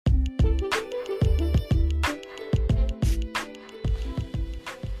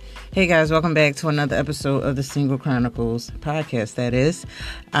Hey guys, welcome back to another episode of the Single Chronicles podcast, that is.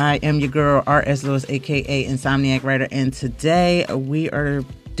 I am your girl, R.S. Lewis, a.k.a. Insomniac Writer, and today we are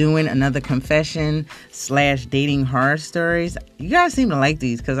doing another confession/dating horror stories. You guys seem to like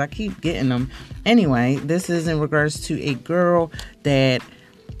these because I keep getting them. Anyway, this is in regards to a girl that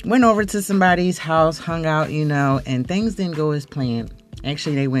went over to somebody's house, hung out, and things didn't go as planned.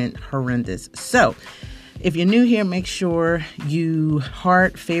 Actually, they went horrendous. So, if you're new here, make sure you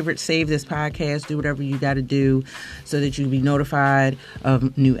heart, favorite, save this podcast, do whatever you got to do so that you'll be notified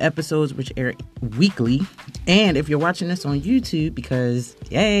of new episodes, which air weekly. And if you're watching this on YouTube, because,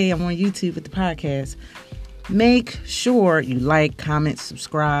 yay, I'm on YouTube with the podcast, make sure you like, comment,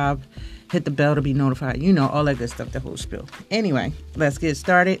 subscribe, hit the bell to be notified. All that good stuff, the whole spiel. Anyway, let's get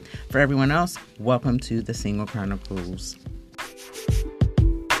started. For everyone else, welcome to the Single Chronicles.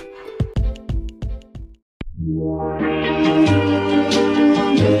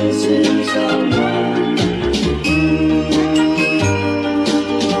 Missing someone.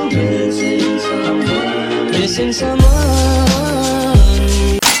 Missing someone. Missing someone.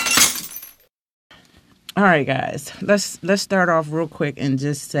 All right, guys, let's start off real quick and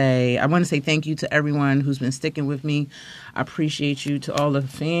just say, I want to say thank you to everyone who's been sticking with me. I appreciate you, to all the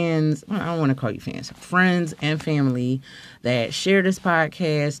fans. I don't want to call you fans, friends and family that share this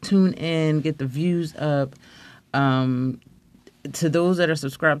podcast, tune in, get the views up. To those that are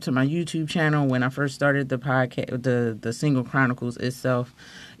subscribed to my YouTube channel, when I first started the podcast, the Single Chronicles itself,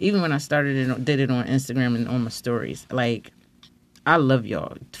 even when I started it, did it on Instagram and on my stories, I love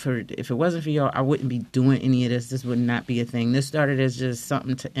y'all. If it wasn't for y'all, I wouldn't be doing any of this. This would not be a thing. This started as just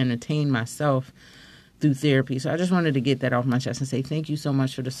something to entertain myself through therapy. So I just wanted to get that off my chest and say thank you so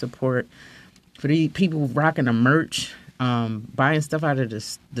much for the support, for the people rocking the merch, buying stuff out of the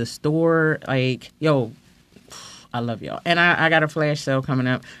store. I love y'all. And I got a flash sale coming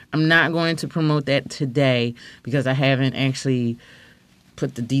up. I'm not going to promote that today because I haven't actually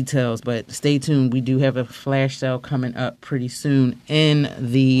put the details, but stay tuned. We do have a flash sale coming up pretty soon in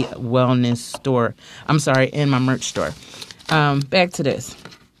the wellness store. In my merch store. Back to this.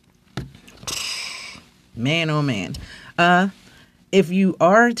 Man, oh man. If you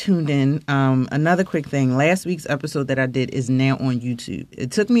are tuned in, another quick thing. Last week's episode that I did is now on YouTube.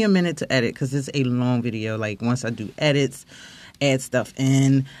 It took me a minute to edit because it's a long video. Once I do edits, add stuff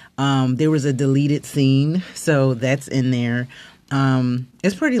in. There was a deleted scene, so that's in there.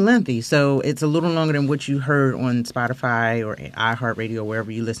 It's pretty lengthy, so it's a little longer than what you heard on Spotify or iHeartRadio,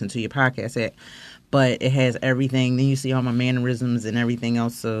 wherever you listen to your podcast at. But it has everything. Then you see all my mannerisms and everything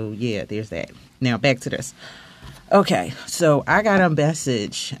else. So, yeah, there's that. Now, back to this. Okay, so I got a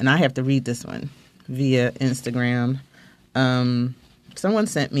message, and I have to read this one via Instagram. Someone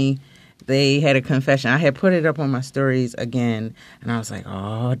sent me, they had a confession. I had put it up on my stories again, and I was like,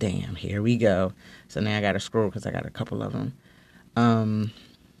 oh, damn, here we go. So now I got to scroll because I got a couple of them.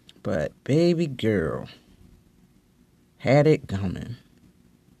 But baby girl had it coming.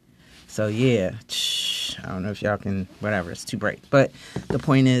 So, yeah, I don't know if y'all can, whatever, it's too bright. But the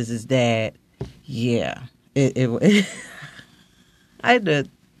point is that, yeah. I didn't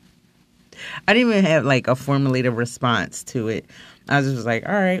even have a formulated response to it. I was just like,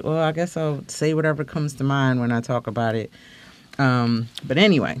 all right, well, I guess I'll say whatever comes to mind when I talk about it. But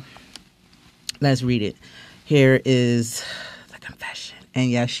anyway, let's read it. Here is the confession.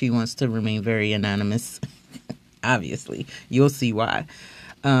 And yes, she wants to remain very anonymous. Obviously, you'll see why.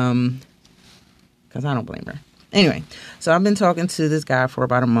 Because I don't blame her. Anyway, so I've been talking to this guy for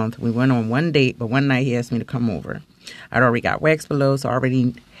about a month. We went on one date, but one night he asked me to come over. I'd already got wax below, so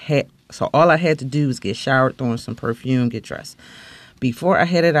all I had to do was get showered, throw on some perfume, get dressed. Before I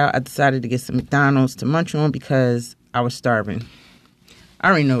headed out, I decided to get some McDonald's to munch on because I was starving. I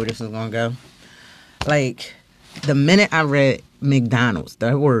already know where this was going to go. The minute I read McDonald's,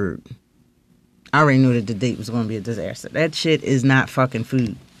 the word, I already knew that the date was going to be a disaster. That shit is not fucking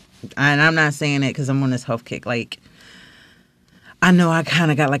food. And I'm not saying that because I'm on this health kick. I know I kind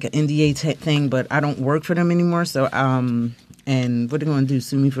of got an NDA type thing, but I don't work for them anymore. So, and what they're going to do,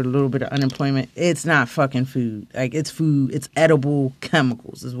 sue me for a little bit of unemployment? It's not fucking food. It's food. It's edible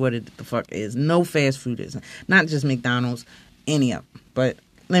chemicals is what the fuck is. No fast food is. Not just McDonald's, any of them. But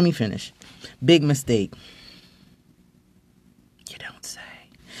let me finish. Big mistake. You don't say.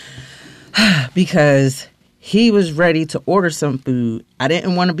 Because he was ready to order some food. I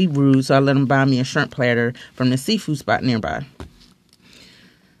didn't want to be rude, so I let him buy me a shrimp platter from the seafood spot nearby.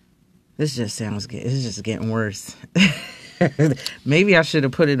 This just sounds good. It's just getting worse. Maybe I should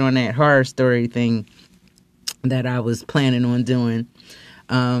have put it on that horror story thing that I was planning on doing.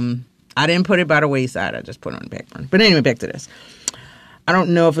 I didn't put it by the wayside. I just put it on the back burner. But anyway, back to this. I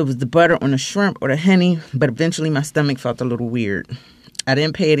don't know if it was the butter on the shrimp or the honey, but eventually my stomach felt a little weird. I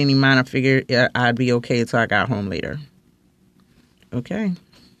didn't pay it any mind. I figured I'd be okay until I got home later. Okay.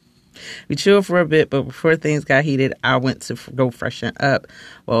 We chilled for a bit, but before things got heated, I went to go freshen up.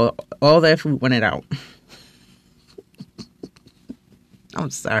 Well, all that food went out. I'm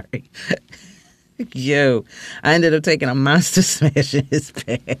sorry. Yo, I ended up taking a monster smash in his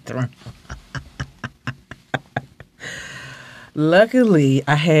bathroom. Luckily,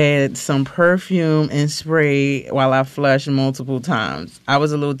 I had some perfume and spray while I flushed multiple times. I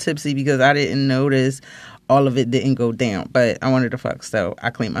was a little tipsy because I didn't notice all of it didn't go down, but I wanted to fuck, so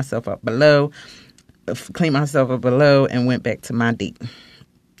I cleaned myself up below, and went back to my date.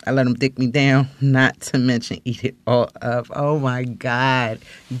 I let him dick me down, not to mention eat it all up. Oh my God.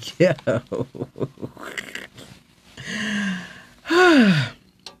 Yo.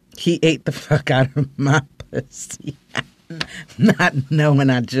 He ate the fuck out of my pussy. Not knowing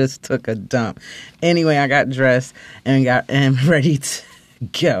I just took a dump. Anyway, I got dressed and ready to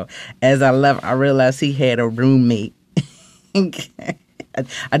go. As I left, I realized he had a roommate. I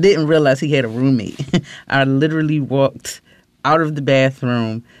didn't realize he had a roommate. I literally walked out of the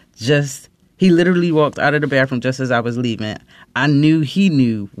bathroom he literally walked out of the bathroom just as I was leaving. I knew he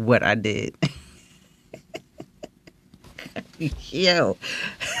knew what I did. Yo.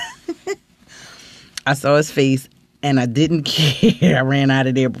 I saw his face and I didn't care. I ran out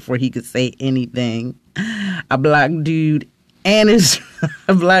of there before he could say anything. I blocked dude on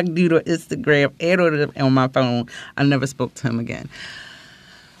Instagram and on my phone. I never spoke to him again.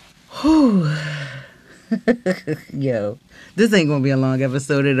 Whew. Yo, this ain't gonna be a long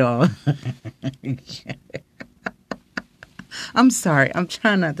episode at all. I'm sorry. I'm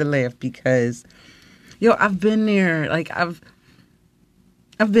trying not to laugh because, yo, I've been there. Like I've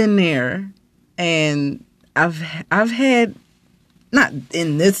been there, and I've had, not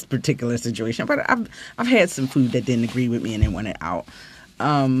in this particular situation, but I've had some food that didn't agree with me and they wanted out.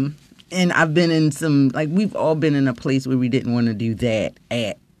 And I've been in some, like, we've all been in a place where we didn't want to do that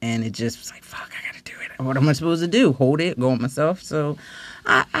at, and it just was like, fuck, I gotta do it. What am I supposed to do? Hold it? Go on myself? So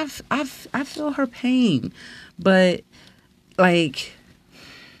I feel her pain, but like,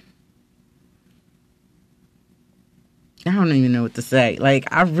 I don't even know what to say. Like,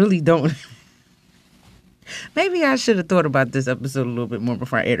 I really don't. Maybe I should have thought about this episode a little bit more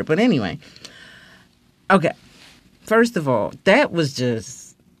before I aired it. But anyway. Okay. First of all, that was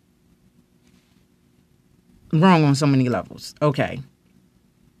just wrong on so many levels. Okay.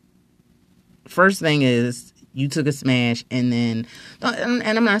 First thing is, you took a smash and then,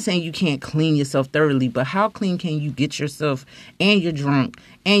 and I'm not saying you can't clean yourself thoroughly, but how clean can you get yourself and you're drunk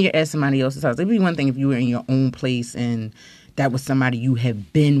and you're at somebody else's house? It'd be one thing if you were in your own place and that was somebody you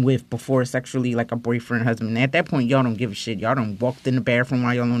have been with before sexually, like a boyfriend, husband. And at that point, y'all don't give a shit. Y'all done walked in the bathroom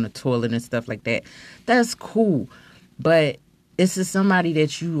while y'all on the toilet and stuff like that. That's cool. But this is somebody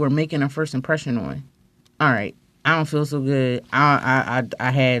that you are making a first impression on. All right. I don't feel so good. I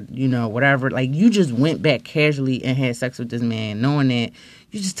had, whatever. Like, you just went back casually and had sex with this man knowing that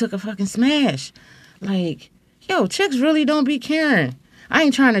you just took a fucking smash. Like, yo, chicks really don't be caring. I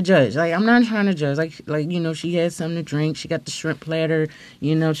ain't trying to judge. Like, I'm not trying to judge. Like, she had something to drink. She got the shrimp platter. She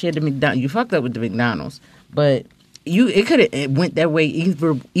had the McDonald's. You fucked up with the McDonald's. But it could have went that way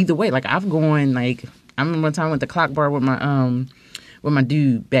either way. Like, I've gone, like, I remember one time I went to Clock Bar with my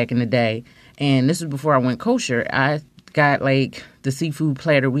dude back in the day. And this was before I went kosher. I got, like, the seafood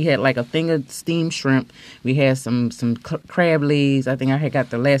platter. We had, like, a thing of steamed shrimp. We had some crab legs. I think I had got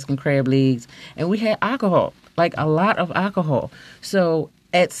the Alaskan crab legs. And we had alcohol, like, a lot of alcohol. So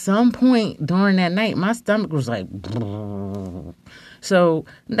at some point during that night, my stomach was like, so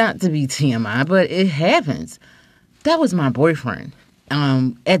not to be TMI, but it happens. That was my boyfriend.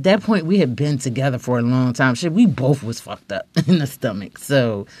 At that point, we had been together for a long time. Shit, we both was fucked up in the stomach.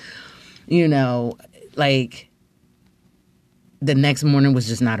 So, like, the next morning was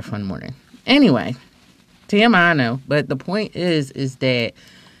just not a fun morning. Anyway, TMI, I know. But the point is that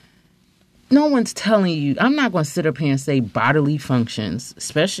no one's telling you. I'm not going to sit up here and say bodily functions,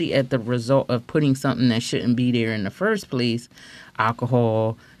 especially at the result of putting something that shouldn't be there in the first place.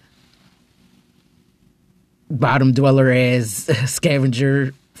 Alcohol, bottom dweller as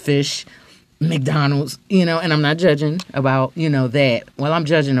scavenger fish, McDonald's, and I'm not judging about, that. Well, I'm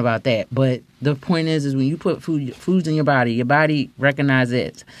judging about that. But the point is when you put foods in your body has to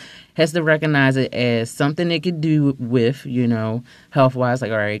recognize it as something it could do with, health-wise,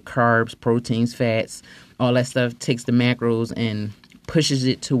 like, all right, carbs, proteins, fats, all that stuff takes the macros and pushes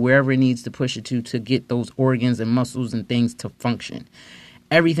it to wherever it needs to push it to get those organs and muscles and things to function.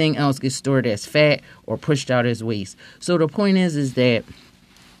 Everything else gets stored as fat or pushed out as waste. So the point is that,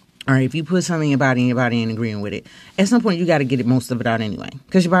 all right, if you put something in your body and your body ain't agreeing with it, at some point you got to get most of it out anyway,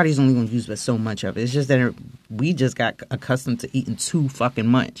 because your body's only going to use but so much of it. It's just that we just got accustomed to eating too fucking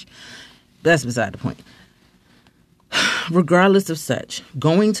much. That's beside the point. Regardless of such,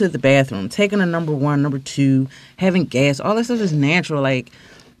 going to the bathroom, taking a number 1, number 2, having gas, all that stuff is natural. Like,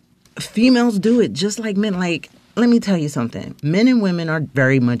 females do it just like men. Like, let me tell you something. Men and women are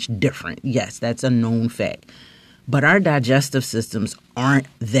very much different. Yes, that's a known fact. But our digestive systems aren't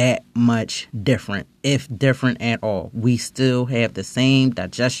that much different, if different at all. We still have the same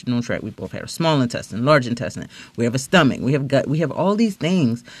digestional tract. We both have a small intestine, large intestine. We have a stomach. We have gut. We have all these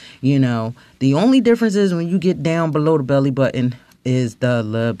things, you know. The only difference is when you get down below the belly button is the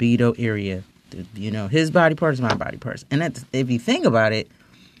libido area. You know, his body part is my body parts. And that's, if you think about it,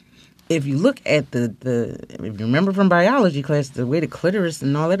 if you look at if you remember from biology class, the way the clitoris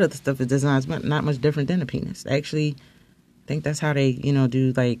and all that other stuff is designed is not much different than a penis. Actually, I think that's how they, you know,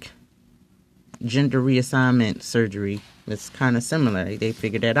 do like gender reassignment surgery. It's kind of similar. They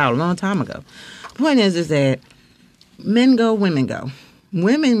figured that out a long time ago. The point is that men go, women go.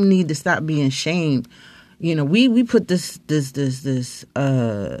 Women need to stop being shamed. You know, we put this.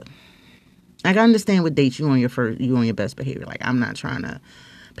 Like, I understand what dates you on your best behavior. Like, I'm not trying to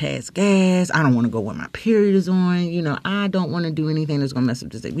pass gas. I don't want to go when my period is on. You know, I don't want to do anything that's going to mess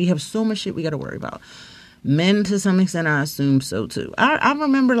up this day. We have so much shit we got to worry about. Men, to some extent, I assume so, too. I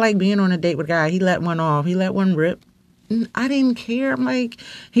remember, like, being on a date with a guy. He let one off. He let one rip. I didn't care. I'm like,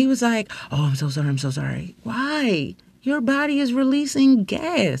 he was like, oh, I'm so sorry. I'm so sorry. Why? Your body is releasing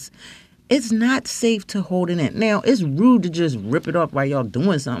gas. It's not safe to hold it in. Now, it's rude to just rip it off while y'all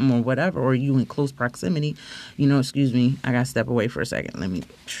doing something or whatever, or you in close proximity. You know, excuse me, I got to step away for a second. Let me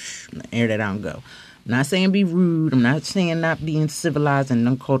air that out and go. I'm not saying be rude. I'm not saying not being civilized and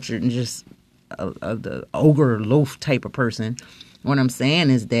uncultured and just the ogre loaf type of person. What I'm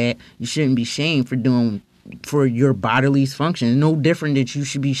saying is that you shouldn't be shamed for your bodily function. No different that you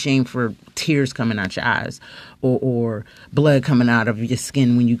should be shamed for tears coming out your eyes or blood coming out of your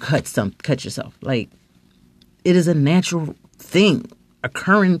skin when you cut yourself. Like, it is a natural thing,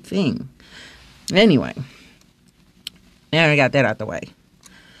 occurring thing. Anyway, now I got that out the way.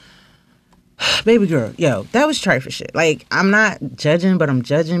 Baby girl, yo, that was trifle shit. Like, I'm not judging, but I'm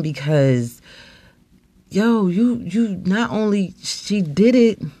judging because, yo, you not only, she did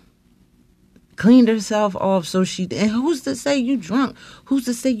it, cleaned herself off, so and who's to say you drunk? Who's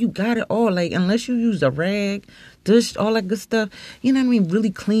to say you got it all? Like, unless you use a rag, dish, all that good stuff, you know what I mean? Really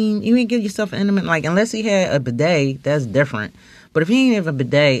clean. You ain't give yourself intimate. Like, unless he had a bidet, that's different. But if you ain't have a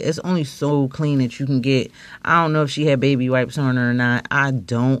bidet, it's only so clean that you can get. I don't know if she had baby wipes on her or not. I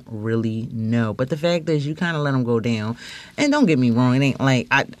don't really know. But the fact is, you kind of let them go down. And don't get me wrong, it ain't like,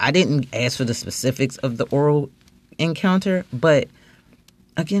 I didn't ask for the specifics of the oral encounter, but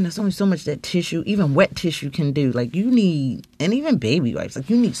again, there's only so much that tissue, even wet tissue, can do. Like, you need, and even baby wipes, like,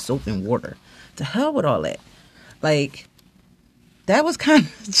 you need soap and water. To hell with all that. Like, that was kind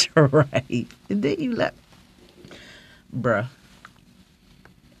of dry. And then you let, bruh.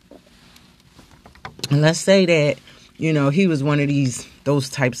 And let's say that, you know, he was one of those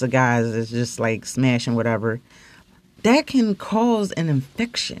types of guys that's just like smashing whatever. That can cause an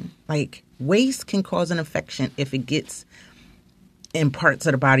infection. Like, waste can cause an infection if it gets in parts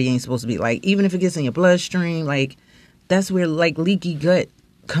of the body ain't supposed to be. Like, even if it gets in your bloodstream, like, that's where, like, leaky gut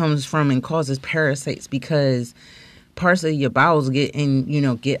comes from and causes parasites, because parts of your bowels get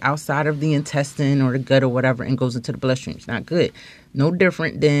outside of the intestine or the gut or whatever and goes into the bloodstream. It's not good. No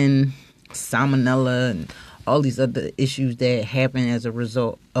different than salmonella and all these other issues that happen as a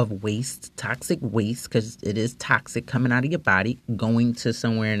result of waste, toxic waste, because it is toxic coming out of your body, going to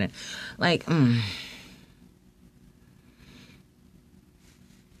somewhere in it. Like,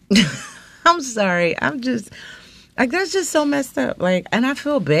 I'm sorry. I'm just, like, that's just so messed up. Like, and I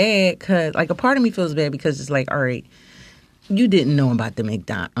feel bad because, like, a part of me feels bad because it's like, all right, you didn't know about the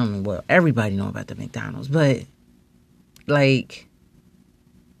McDonald's. I mean, well, everybody know about the McDonald's, but, like,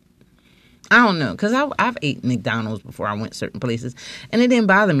 I don't know, because I've ate McDonald's before I went certain places, and it didn't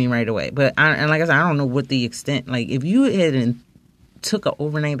bother me right away. But, and like I said, I don't know what the extent, like, if you had took an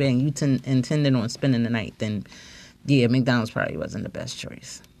overnight bag and you intended on spending the night, then, yeah, McDonald's probably wasn't the best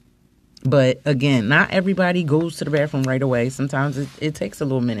choice. But, again, not everybody goes to the bathroom right away. Sometimes it takes a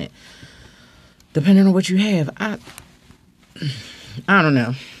little minute, depending on what you have. I don't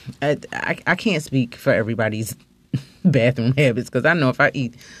know. I can't speak for everybody's bathroom habits, because I know if I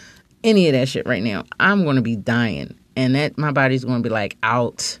eat any of that shit right now, I'm going to be dying. And that my body's going to be like,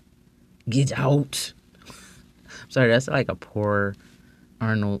 out. Get out. Sorry, that's like a poor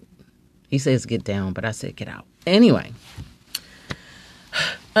Arnold. He says get down, but I said get out. Anyway,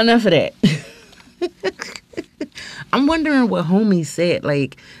 enough of that. I'm wondering what homie said.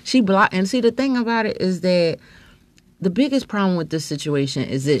 Like, she blocked. And see, the thing about it is that the biggest problem with this situation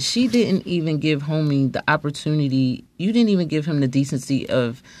is that she didn't even give homie the opportunity. You didn't even give him the decency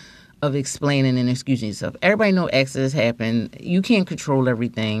of explaining and excusing yourself. Everybody know accidents happen. You can't control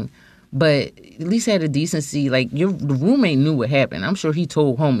everything. But at least had a decency. Like, the roommate knew what happened. I'm sure he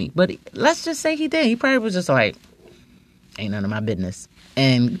told homie. But let's just say he did. He probably was just like, ain't none of my business.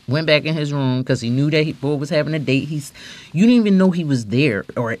 And went back in his room because he knew that boy was having a date. You didn't even know he was there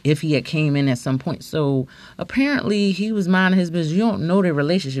or if he had came in at some point. So apparently he was minding his business. You don't know their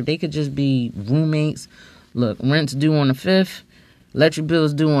relationship. They could just be roommates. Look, rent's due on the 5th. Electric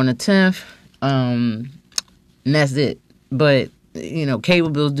bill's due on the 10th. And that's it. But, cable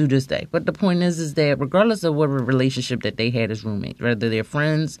bills due this day. But the point is that regardless of what relationship that they had as roommates, whether they're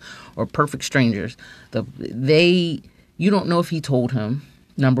friends or perfect strangers, you don't know if he told him,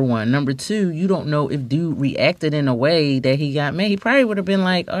 number one. Number two, you don't know if dude reacted in a way that he got mad. He probably would have been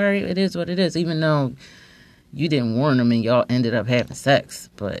like, all right, it is what it is, even though you didn't warn him and y'all ended up having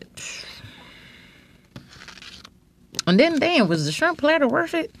sex. But, and then, damn, was the shrimp platter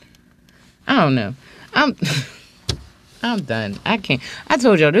worth it? I don't know. I'm done. I can't. I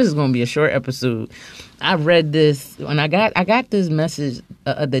told y'all this is going to be a short episode. I read this when I got this message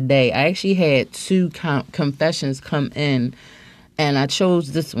of the day. I actually had 2 confessions come in, and I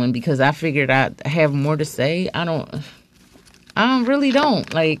chose this one because I figured I'd have more to say. I really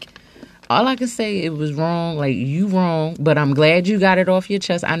don't. Like, all I can say, it was wrong. Like, you wrong, but I'm glad you got it off your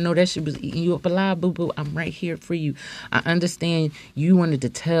chest. I know that shit was eating you up alive, boo-boo. I'm right here for you. I understand you wanted to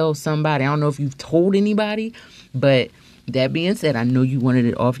tell somebody. I don't know if you've told anybody, but that being said, I know you wanted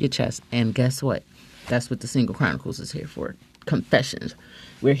it off your chest. And guess what? That's what the Single Chronicles is here for. Confessions.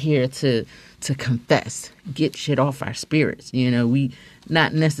 We're here to confess. Get shit off our spirits. We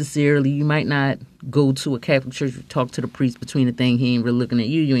not necessarily, you might not go to a Catholic church, talk to the priest between the thing. He ain't really looking at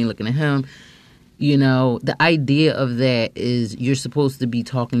you. You ain't looking at him. The idea of that is you're supposed to be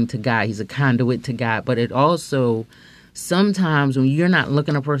talking to God. He's a conduit to God. But it also, sometimes when you're not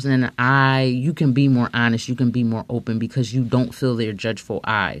looking a person in the eye, you can be more honest. You can be more open because you don't feel their judgeful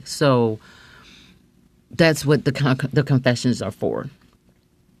eye. So that's what the confessions are for.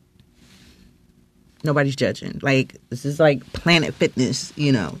 Nobody's judging. Like, this is like Planet Fitness,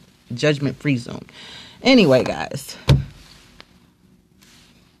 judgment-free zone. Anyway, guys.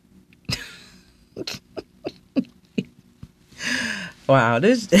 Wow,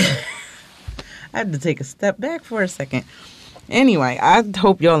 I had to take a step back for a second. Anyway, I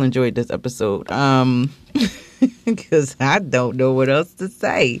hope y'all enjoyed this episode. Because I don't know what else to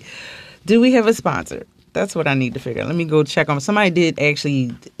say. Do we have a sponsor? That's what I need to figure out. Let me go check on. Somebody did actually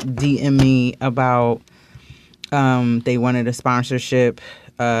DM me about they wanted a sponsorship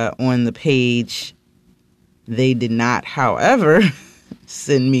on the page. They did not, however,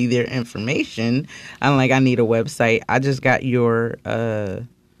 send me their information. I'm like, I need a website. I just got your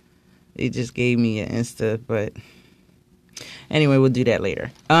it just gave me an Insta, but anyway, we'll do that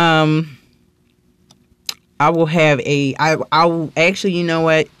later. I will have I will actually, you know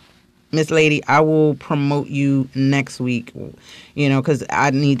what, Miss Lady, I will promote you next week, because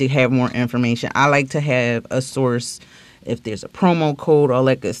I need to have more information. I like to have a source, if there's a promo code, all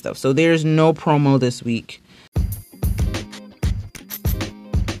that good stuff. So there's no promo this week.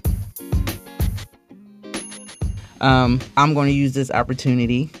 I'm going to use this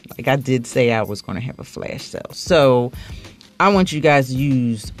opportunity. Like I did say, I was going to have a flash sale. So I want you guys to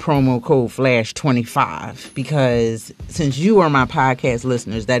use promo code FLASH25 because since you are my podcast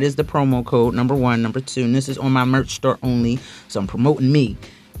listeners, that is the promo code, number one. Number two, and this is on my merch store only. So I'm promoting me,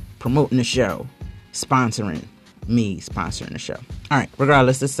 promoting the show, sponsoring me, sponsoring the show. All right,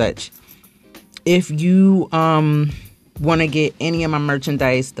 regardless of such, if you want to get any of my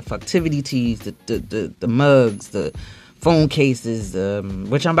merchandise, the Fucktivity tees, the mugs, the phone cases,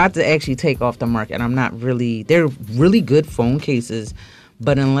 which I'm about to actually take off the market. They're really good phone cases,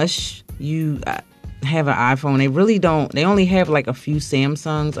 but unless you have an iPhone, they only have like a few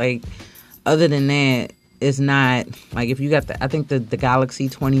Samsungs. Like, other than that, it's not, like if you got I think the Galaxy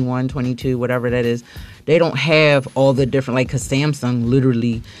 21, 22, whatever that is, they don't have all the different, like, because Samsung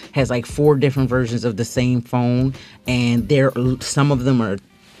literally has like 4 different versions of the same phone, and some of them are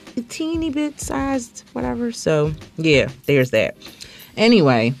a teeny bit sized, whatever. So yeah, there's that.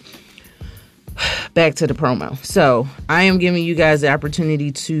 Anyway, back to the promo. So I am giving you guys the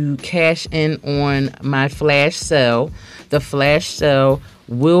opportunity to cash in on my flash sale. The flash sale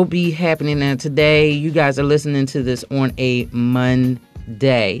will be happening today. You guys are listening to this on a Monday.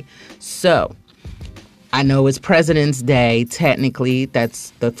 Day. So I know it's President's Day. Technically,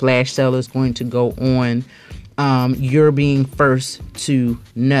 that's the flash sale is going to go on. You're being first to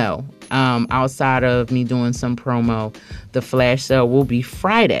know. Outside of me doing some promo, the flash sale will be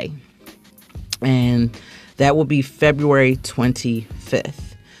Friday. And that will be February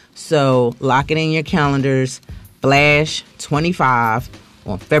 25th. So lock it in your calendars. Flash 25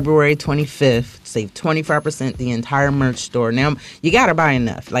 on February 25th. Save 25% the entire merch store. Now, you got to buy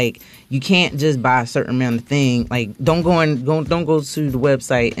enough. Like, you can't just buy a certain amount of thing. Like, don't go to the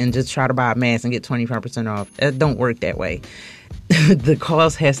website and just try to buy a mask and get 25% off. It don't work that way. The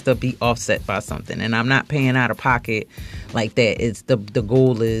cost has to be offset by something, and I'm not paying out of pocket like that. It's the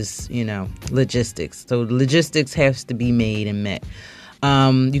goal is, logistics. So logistics has to be made and met.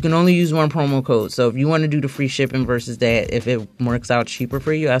 You can only use one promo code. So if you want to do the free shipping versus that, if it works out cheaper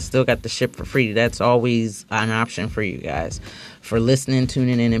for you, I still got the ship for free. That's always an option for you guys for listening,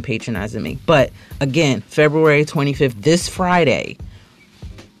 tuning in, and patronizing me. But again, February 25th, this Friday,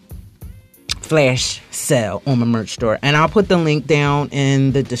 flash sale on my merch store, and I'll put the link down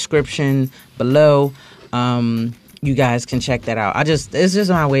in the description below. You guys can check that out. It's just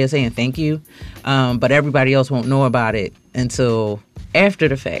my way of saying thank you, but everybody else won't know about it until after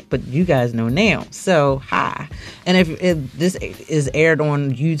the fact, but you guys know now. So hi. And if this is aired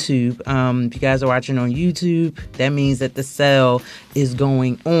on YouTube, if you guys are watching on YouTube, that means that the sale is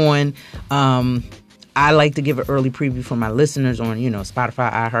going on. I like to give an early preview for my listeners on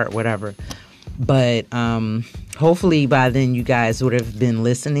Spotify, iHeart, whatever. But hopefully by then you guys would have been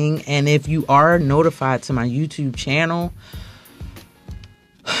listening. And if you are notified to my YouTube channel,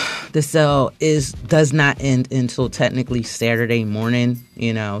 the sale does not end until technically Saturday morning,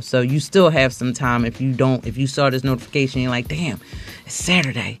 so you still have some time. If you saw this notification, you're like, damn, it's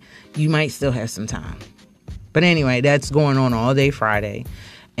Saturday, you might still have some time. But anyway, that's going on all day Friday,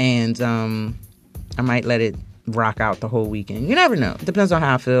 and I might let it rock out the whole weekend. You never know. It depends on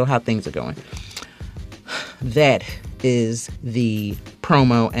how I feel, how things are going. That is the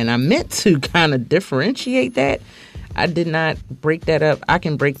promo, and I meant to kind of differentiate that. I did not break that up. I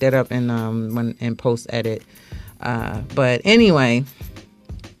can break that up in post edit. But anyway,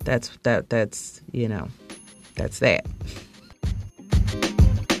 that's that. That's that.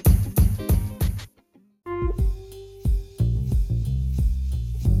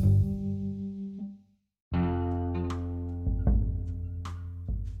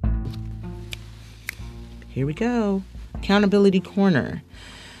 Here we go. Accountability Corner.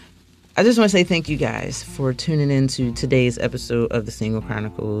 I just want to say thank you guys for tuning into today's episode of the Single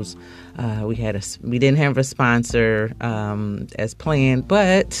Chronicles. We didn't have a sponsor as planned,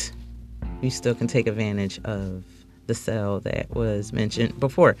 but you still can take advantage of the sale that was mentioned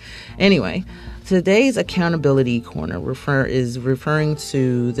before. Anyway, today's Accountability Corner is referring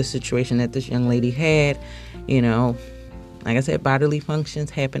to the situation that this young lady had. Like I said, bodily functions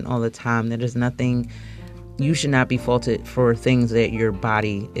happen all the time. There is nothing. You should not be faulted for things that your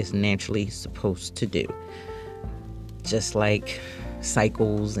body is naturally supposed to do. Just like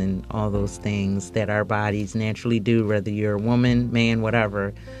cycles and all those things that our bodies naturally do, whether you're a woman, man,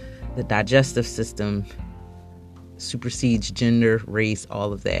 whatever. The digestive system supersedes gender, race,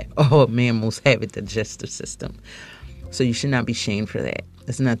 all of that. All mammals have a digestive system. So you should not be shamed for that.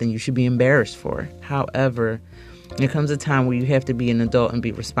 It's nothing you should be embarrassed for. However, there comes a time where you have to be an adult and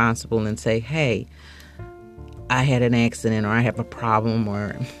be responsible and say, hey, I had an accident, or I have a problem,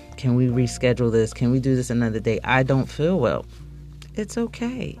 or can we reschedule this? Can we do this another day? I don't feel well. It's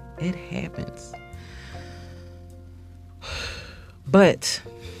okay. It happens. But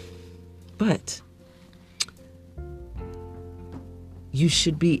you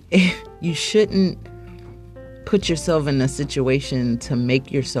shouldn't put yourself in a situation to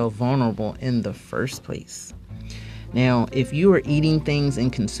make yourself vulnerable in the first place. Now, if you are eating things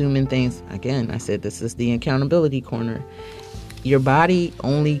and consuming things, again, I said this is the accountability corner. Your body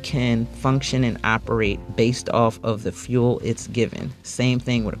only can function and operate based off of the fuel it's given. Same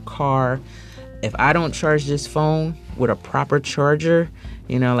thing with a car. If I don't charge this phone with a proper charger,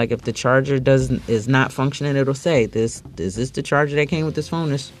 like if the charger is not functioning, it'll say is this the charger that came with this phone?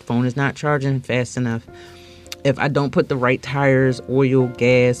 This phone is not charging fast enough. If I don't put the right tires, oil,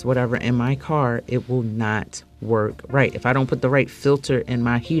 gas, whatever in my car, it will not work right. If I don't put the right filter in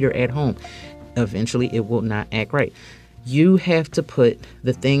my heater at home, eventually it will not act right. You have to put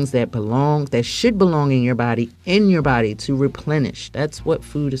the things that should belong in your body to replenish. That's what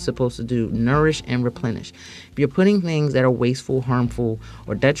food is supposed to do, nourish and replenish. If you're putting things that are wasteful, harmful,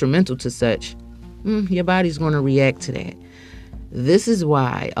 or detrimental to such, your body's going to react to that. This is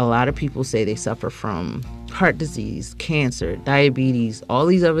why a lot of people say they suffer from heart disease, cancer, diabetes, all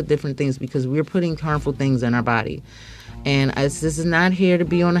these other different things, because we're putting harmful things in our body. And this is not here to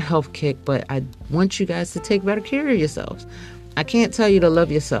be on a health kick, but I want you guys to take better care of yourselves. I can't tell you to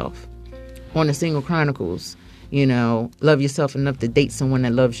love yourself on the Single Chronicles. Love yourself enough to date someone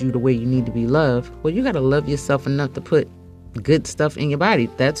that loves you the way you need to be loved. Well, you got to love yourself enough to put good stuff in your body.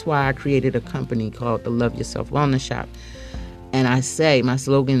 That's why I created a company called the Love Yourself Wellness Shop. And I say my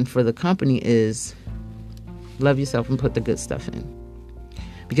slogan for the company is love yourself and put the good stuff in.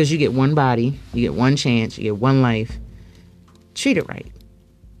 Because you get one body, you get one chance, you get one life. Treat it right.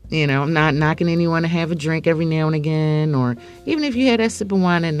 I'm not knocking anyone to have a drink every now and again, or even if you had that sip of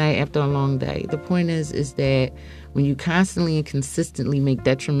wine at night after a long day. The point is that when you constantly and consistently make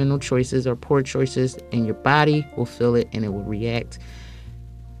detrimental choices or poor choices, and your body will feel it and it will react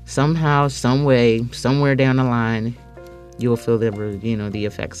somehow, some way, somewhere down the line, you'll feel the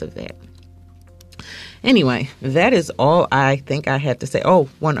effects of that. Anyway, that is all I think I had to say. Oh,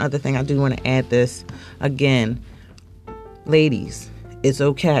 one other thing, I do want to add this again. Ladies, it's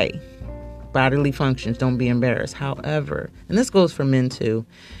okay. Bodily functions, don't be embarrassed. However, and this goes for men too,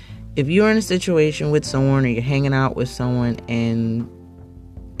 if you're in a situation with someone or you're hanging out with someone, and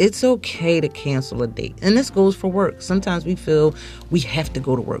it's okay to cancel a date. And this goes for work. Sometimes we feel we have to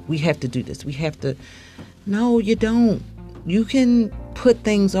go to work. We have to do this. We have to. No, you don't. You can put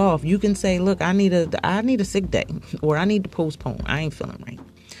things off. You can say, look, I need a sick day, or I need to postpone. I ain't feeling right.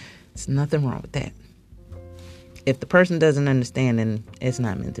 There's nothing wrong with that. If the person doesn't understand, then it's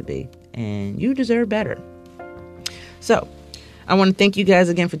not meant to be. And you deserve better. So, I want to thank you guys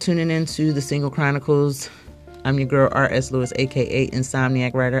again for tuning in to The Single Chronicles. I'm your girl, R.S. Lewis, a.k.a.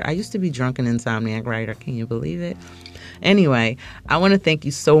 Insomniac Writer. I used to be Drunken Insomniac Writer. Can you believe it? Anyway, I want to thank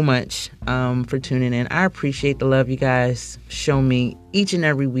you so much for tuning in. I appreciate the love you guys show me each and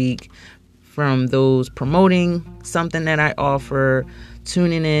every week, from those promoting something that I offer,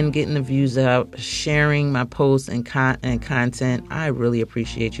 tuning in, getting the views up, sharing my posts and content. I really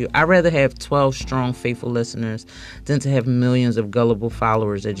appreciate you. I'd rather have 12 strong, faithful listeners than to have millions of gullible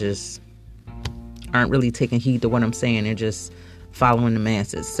followers that just aren't really taking heed to what I'm saying. They're just following the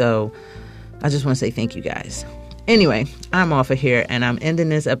masses. So I just want to say thank you guys. Anyway, I'm off of here, and I'm ending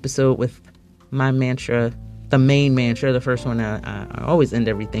this episode with my mantra, the main mantra, the first one I always end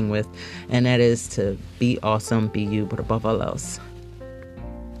everything with, and that is to be awesome, be you, but above all else,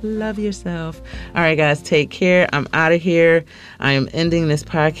 love yourself. All right, guys, take care. I'm out of here. I am ending this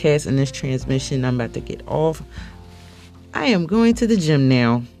podcast and this transmission. I'm about to get off. I am going to the gym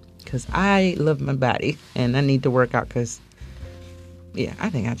now because I love my body and I need to work out because, I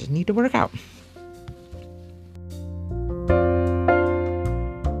think I just need to work out.